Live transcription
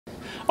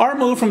Our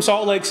move from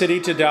Salt Lake City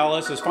to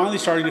Dallas is finally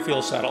starting to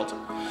feel settled.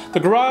 The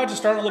garage is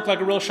starting to look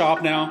like a real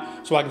shop now,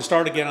 so I can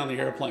start again on the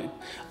airplane.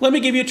 Let me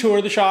give you a tour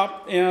of the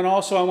shop, and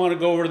also I want to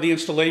go over the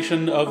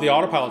installation of the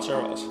Autopilot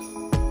Servos.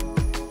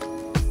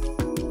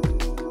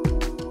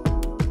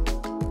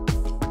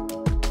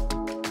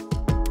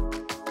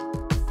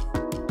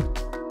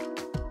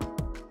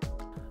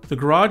 The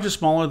garage is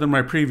smaller than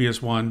my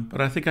previous one, but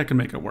I think I can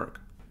make it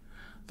work.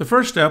 The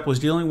first step was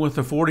dealing with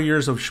the 40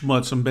 years of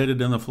schmutz embedded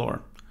in the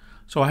floor.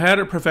 So I had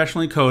it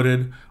professionally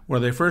coated,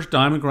 where they first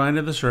diamond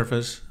grinded the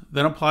surface,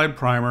 then applied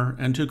primer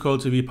and 2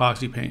 coats of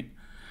epoxy paint.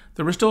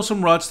 There were still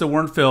some ruts that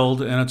weren't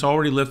filled, and it's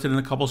already lifted in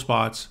a couple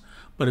spots,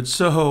 but it's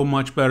so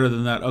much better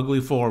than that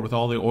ugly floor with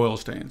all the oil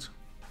stains.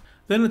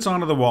 Then it's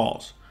onto the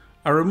walls.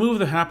 I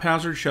removed the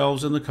haphazard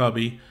shelves in the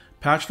cubby,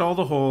 patched all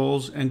the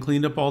holes, and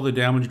cleaned up all the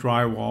damaged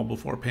drywall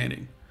before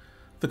painting.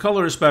 The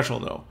color is special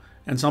though,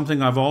 and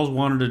something I've always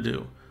wanted to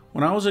do.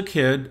 When I was a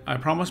kid, I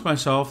promised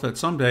myself that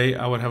someday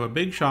I would have a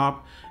big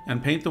shop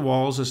and paint the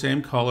walls the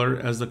same color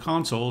as the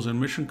consoles in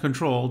Mission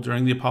Control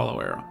during the Apollo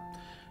era.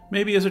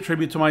 Maybe as a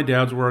tribute to my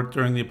dad's work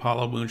during the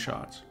Apollo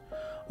moonshots.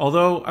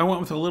 Although I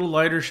went with a little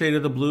lighter shade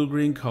of the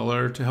blue-green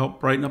color to help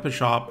brighten up the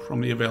shop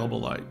from the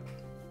available light.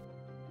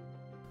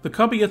 The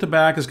cubby at the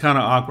back is kind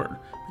of awkward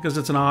because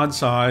it's an odd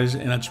size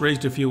and it's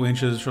raised a few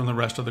inches from the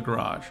rest of the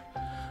garage.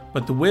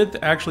 But the width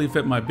actually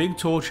fit my big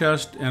tool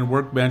chest and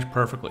workbench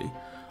perfectly.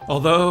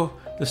 Although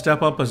the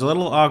step up is a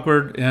little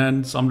awkward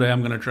and someday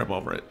I'm going to trip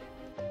over it.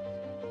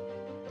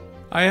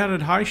 I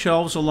added high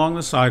shelves along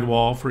the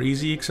sidewall for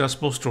easy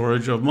accessible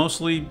storage of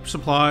mostly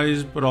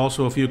supplies but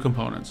also a few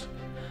components.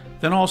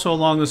 Then also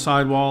along the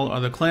sidewall are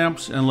the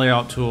clamps and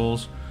layout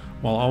tools,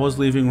 while always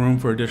leaving room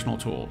for additional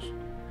tools.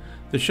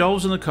 The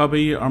shelves in the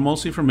cubby are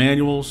mostly for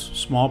manuals,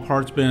 small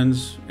parts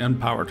bins, and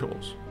power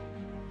tools.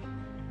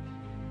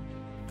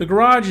 The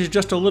garage is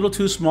just a little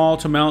too small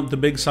to mount the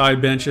big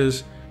side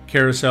benches,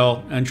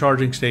 carousel, and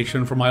charging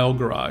station for my old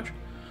garage,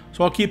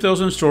 so I'll keep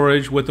those in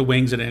storage with the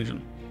wings and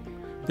engine.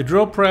 The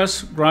drill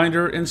press,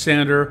 grinder, and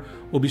sander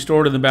will be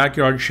stored in the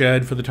backyard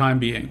shed for the time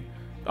being.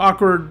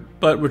 Awkward,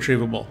 but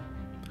retrievable.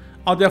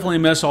 I'll definitely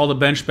miss all the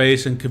bench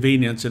space and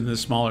convenience in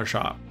this smaller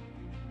shop.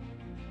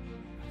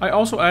 I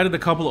also added a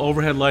couple of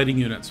overhead lighting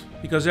units,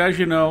 because as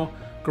you know,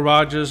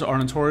 garages are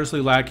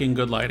notoriously lacking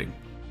good lighting.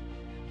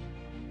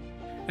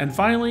 And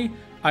finally,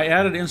 I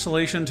added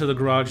insulation to the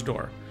garage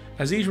door,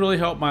 as these really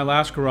helped my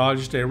last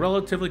garage stay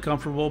relatively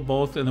comfortable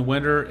both in the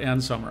winter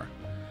and summer.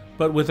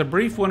 But with a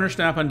brief winter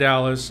snap in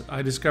Dallas,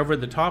 I discovered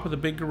the top of the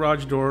big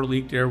garage door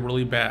leaked air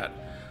really bad,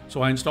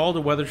 so I installed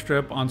a weather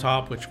strip on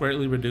top which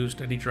greatly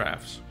reduced any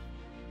drafts.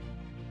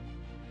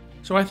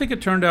 So I think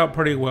it turned out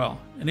pretty well,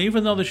 and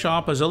even though the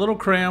shop is a little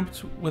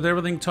cramped with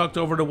everything tucked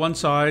over to one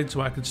side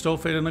so I could still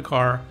fit in the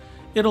car,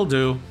 it'll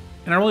do,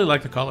 and I really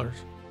like the colors.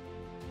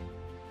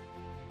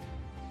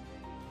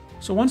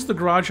 So once the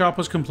garage shop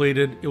was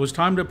completed, it was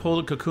time to pull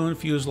the cocoon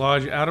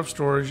fuselage out of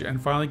storage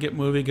and finally get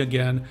moving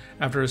again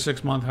after a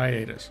 6-month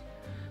hiatus.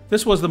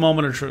 This was the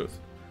moment of truth,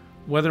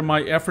 whether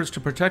my efforts to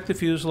protect the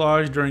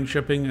fuselage during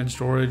shipping and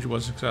storage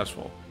was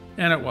successful.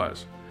 And it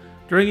was.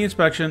 During the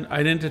inspection,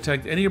 I didn't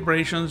detect any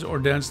abrasions or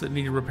dents that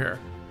needed repair.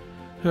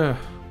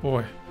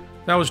 Boy,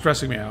 that was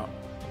stressing me out.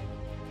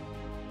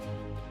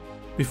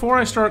 Before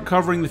I start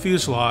covering the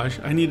fuselage,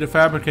 I need to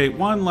fabricate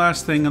one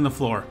last thing on the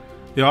floor,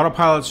 the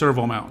Autopilot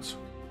Servo mounts.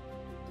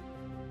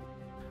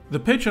 The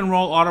pitch and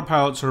roll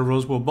Autopilot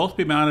servos will both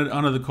be mounted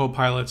under the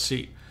co-pilot's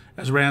seat,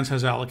 as RANS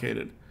has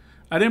allocated.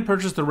 I didn't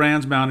purchase the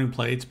RANS mounting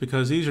plates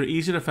because these are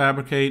easy to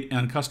fabricate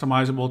and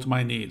customizable to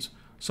my needs,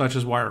 such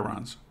as wire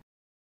runs.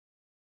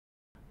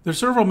 The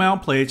servo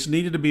mount plates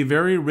needed to be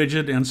very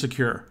rigid and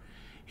secure.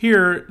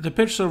 Here, the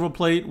pitch servo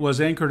plate was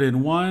anchored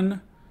in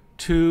 1,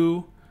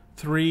 2,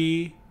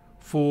 3,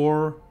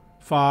 4,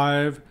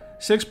 5,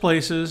 6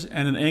 places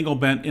and an angle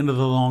bent into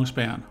the long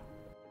span.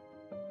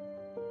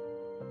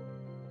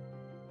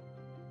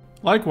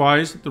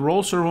 Likewise, the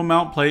roll servo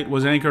mount plate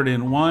was anchored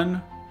in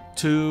 1,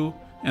 2,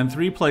 and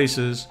 3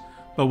 places,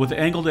 but with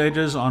angled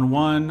edges on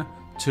 1,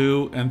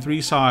 2, and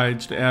 3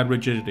 sides to add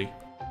rigidity.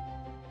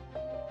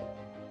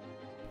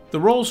 The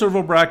roll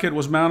servo bracket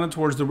was mounted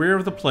towards the rear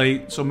of the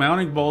plate so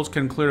mounting bolts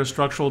can clear a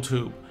structural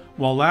tube,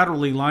 while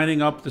laterally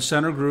lining up the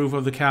center groove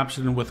of the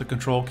capstan with the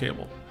control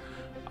cable.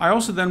 I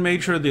also then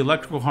made sure the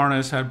electrical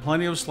harness had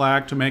plenty of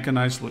slack to make a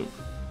nice loop.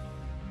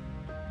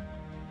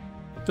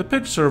 The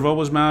pitch servo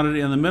was mounted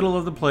in the middle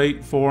of the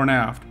plate fore and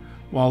aft,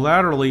 while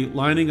laterally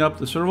lining up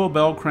the servo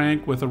bell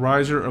crank with the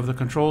riser of the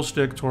control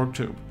stick torque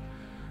tube.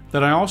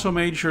 Then I also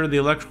made sure the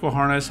electrical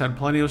harness had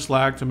plenty of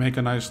slack to make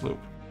a nice loop.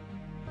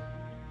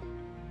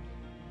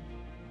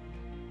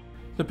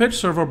 The pitch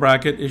servo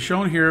bracket is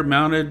shown here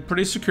mounted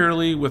pretty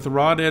securely with the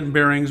rod end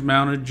bearings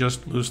mounted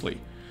just loosely.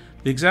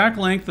 The exact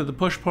length of the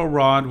push-pull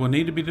rod will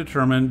need to be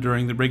determined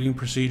during the rigging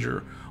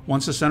procedure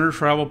once the center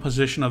travel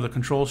position of the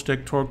control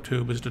stick torque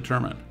tube is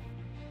determined.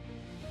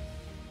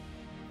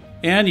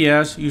 And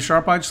yes, you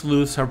sharp-eyed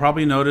sleuths have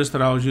probably noticed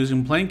that I was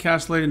using plain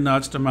castellated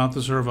nuts to mount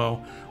the servo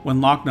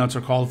when lock nuts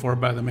are called for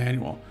by the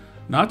manual.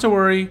 Not to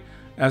worry,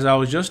 as I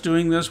was just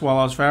doing this while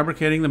I was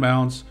fabricating the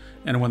mounts,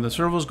 and when the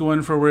servos go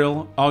in for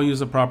real, I'll use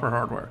the proper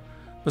hardware.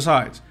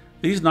 Besides,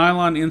 these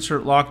nylon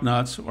insert lock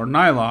nuts, or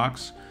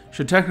nylocks,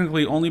 should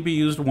technically only be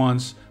used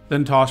once,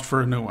 then tossed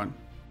for a new one.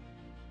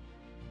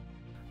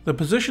 The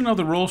position of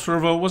the roll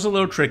servo was a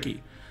little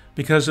tricky,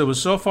 because it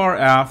was so far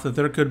aft that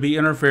there could be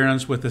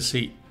interference with the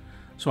seat.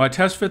 So I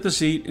test fit the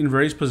seat in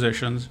various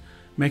positions,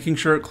 making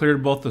sure it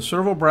cleared both the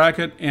servo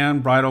bracket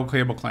and bridle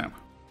cable clamp.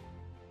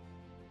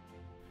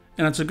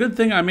 And it's a good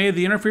thing I made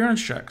the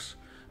interference checks,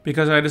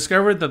 because I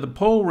discovered that the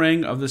pull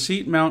ring of the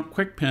seat mount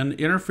quick pin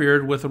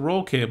interfered with the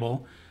roll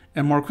cable,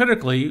 and more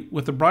critically,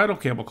 with the bridle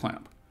cable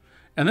clamp.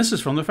 And this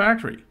is from the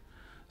factory.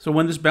 So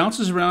when this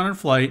bounces around in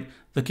flight,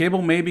 the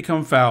cable may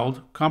become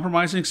fouled,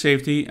 compromising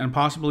safety and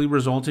possibly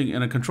resulting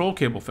in a control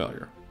cable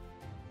failure.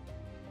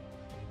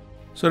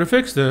 So to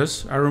fix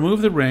this, I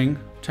removed the ring,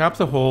 tapped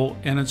the hole,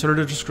 and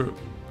inserted a screw.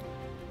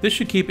 This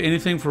should keep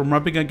anything from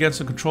rubbing against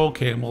the control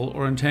cable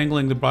or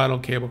entangling the bridle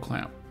cable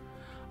clamp.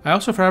 I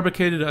also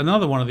fabricated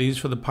another one of these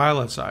for the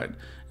pilot side,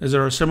 as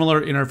there are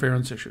similar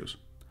interference issues.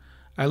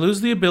 I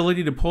lose the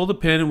ability to pull the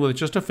pin with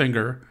just a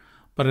finger,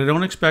 but I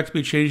don't expect to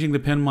be changing the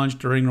pin munch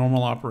during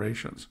normal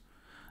operations.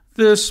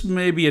 This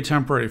may be a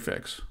temporary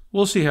fix.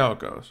 We'll see how it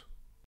goes.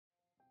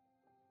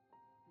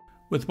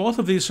 With both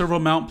of these servo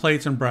mount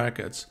plates and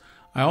brackets,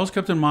 I always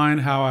kept in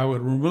mind how I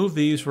would remove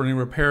these for any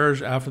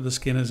repairs after the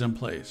skin is in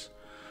place.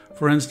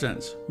 For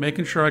instance,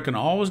 making sure I can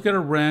always get a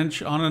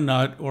wrench on a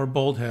nut or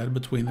bolt head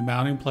between the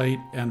mounting plate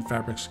and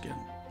fabric skin.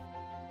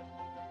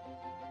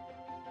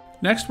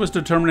 Next was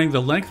determining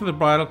the length of the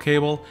bridle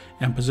cable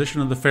and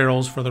position of the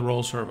ferrules for the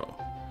roll servo.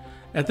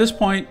 At this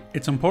point,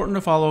 it's important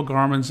to follow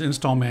Garmin's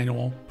install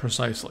manual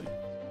precisely.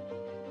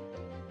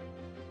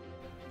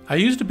 I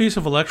used a piece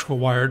of electrical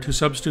wire to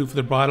substitute for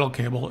the bridle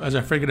cable as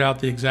I figured out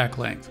the exact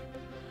length.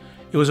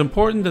 It was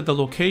important that the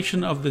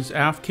location of this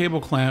aft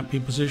cable clamp be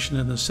positioned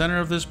in the center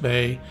of this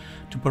bay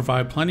to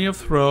provide plenty of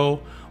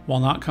throw while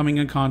not coming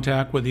in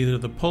contact with either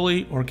the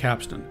pulley or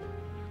capstan.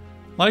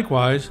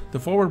 Likewise, the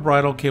forward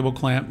bridle cable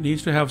clamp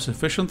needs to have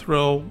sufficient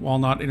throw while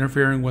not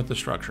interfering with the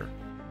structure.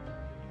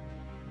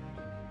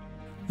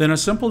 Then a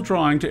simple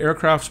drawing to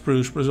aircraft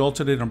spruce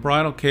resulted in a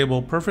bridle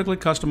cable perfectly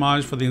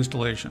customized for the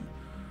installation,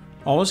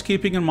 always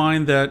keeping in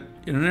mind that,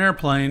 in an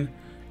airplane,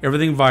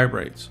 everything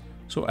vibrates,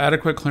 so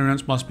adequate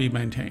clearance must be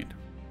maintained.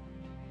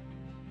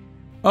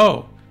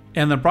 Oh,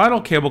 and the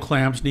bridle cable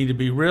clamps need to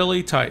be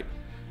really tight.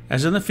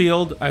 As in the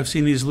field, I've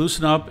seen these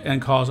loosen up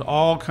and cause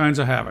all kinds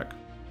of havoc.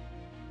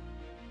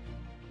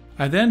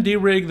 I then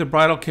de-rigged the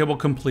bridle cable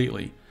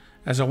completely,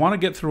 as I want to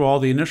get through all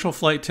the initial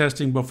flight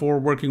testing before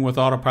working with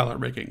autopilot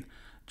rigging,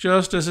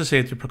 just as a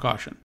safety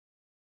precaution.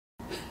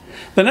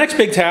 The next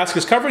big task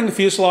is covering the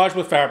fuselage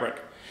with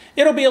fabric.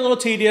 It'll be a little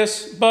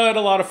tedious, but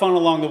a lot of fun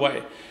along the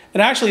way.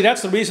 And actually,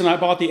 that's the reason I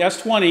bought the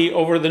S20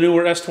 over the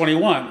newer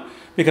S21,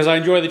 because I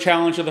enjoy the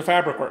challenge of the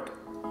fabric work.